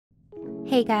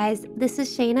Hey guys, this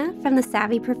is Shayna from The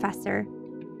Savvy Professor.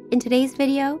 In today's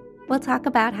video, we'll talk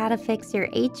about how to fix your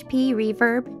HP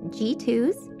Reverb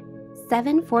G2's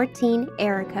 714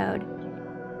 error code.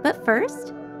 But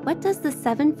first, what does the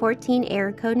 714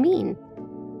 error code mean?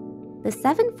 The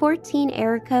 714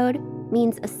 error code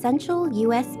means essential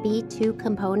USB 2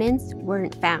 components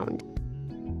weren't found.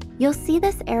 You'll see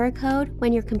this error code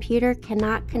when your computer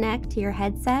cannot connect to your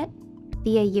headset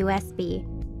via USB.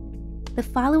 The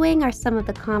following are some of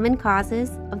the common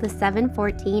causes of the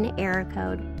 714 error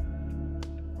code: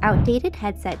 outdated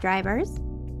headset drivers,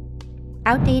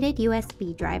 outdated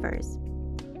USB drivers.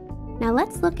 Now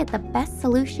let's look at the best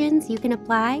solutions you can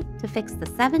apply to fix the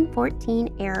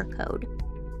 714 error code.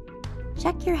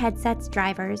 Check your headset's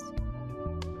drivers.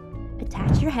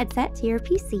 Attach your headset to your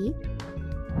PC.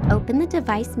 Open the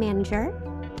device manager.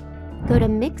 Go to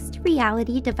Mixed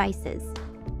Reality Devices.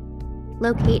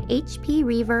 Locate HP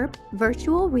Reverb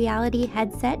Virtual Reality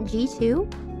Headset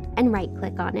G2 and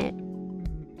right-click on it.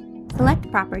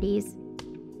 Select Properties.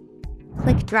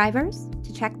 Click Drivers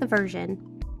to check the version.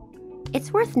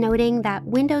 It's worth noting that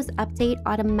Windows Update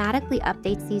automatically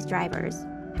updates these drivers.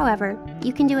 However,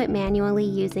 you can do it manually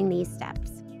using these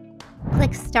steps.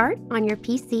 Click Start on your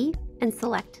PC and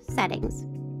select Settings.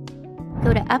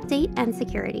 Go to Update and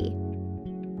Security.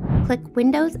 Click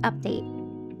Windows Update.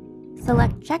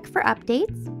 Select Check for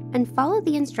Updates and follow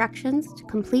the instructions to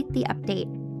complete the update.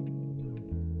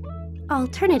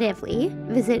 Alternatively,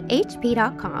 visit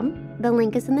hp.com, the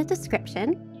link is in the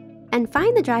description, and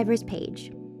find the drivers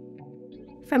page.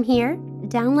 From here,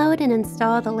 download and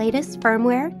install the latest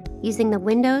firmware using the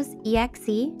Windows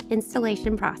EXE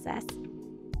installation process.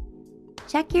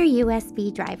 Check your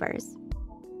USB drivers.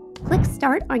 Click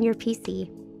Start on your PC.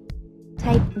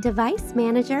 Type Device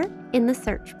Manager in the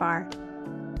search bar.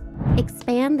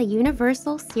 Expand the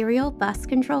Universal Serial Bus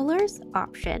Controllers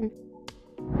option.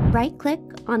 Right-click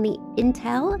on the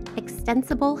Intel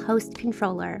Extensible Host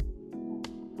Controller.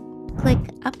 Click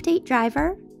Update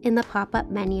Driver in the pop-up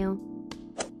menu.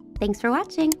 Thanks for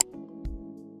watching!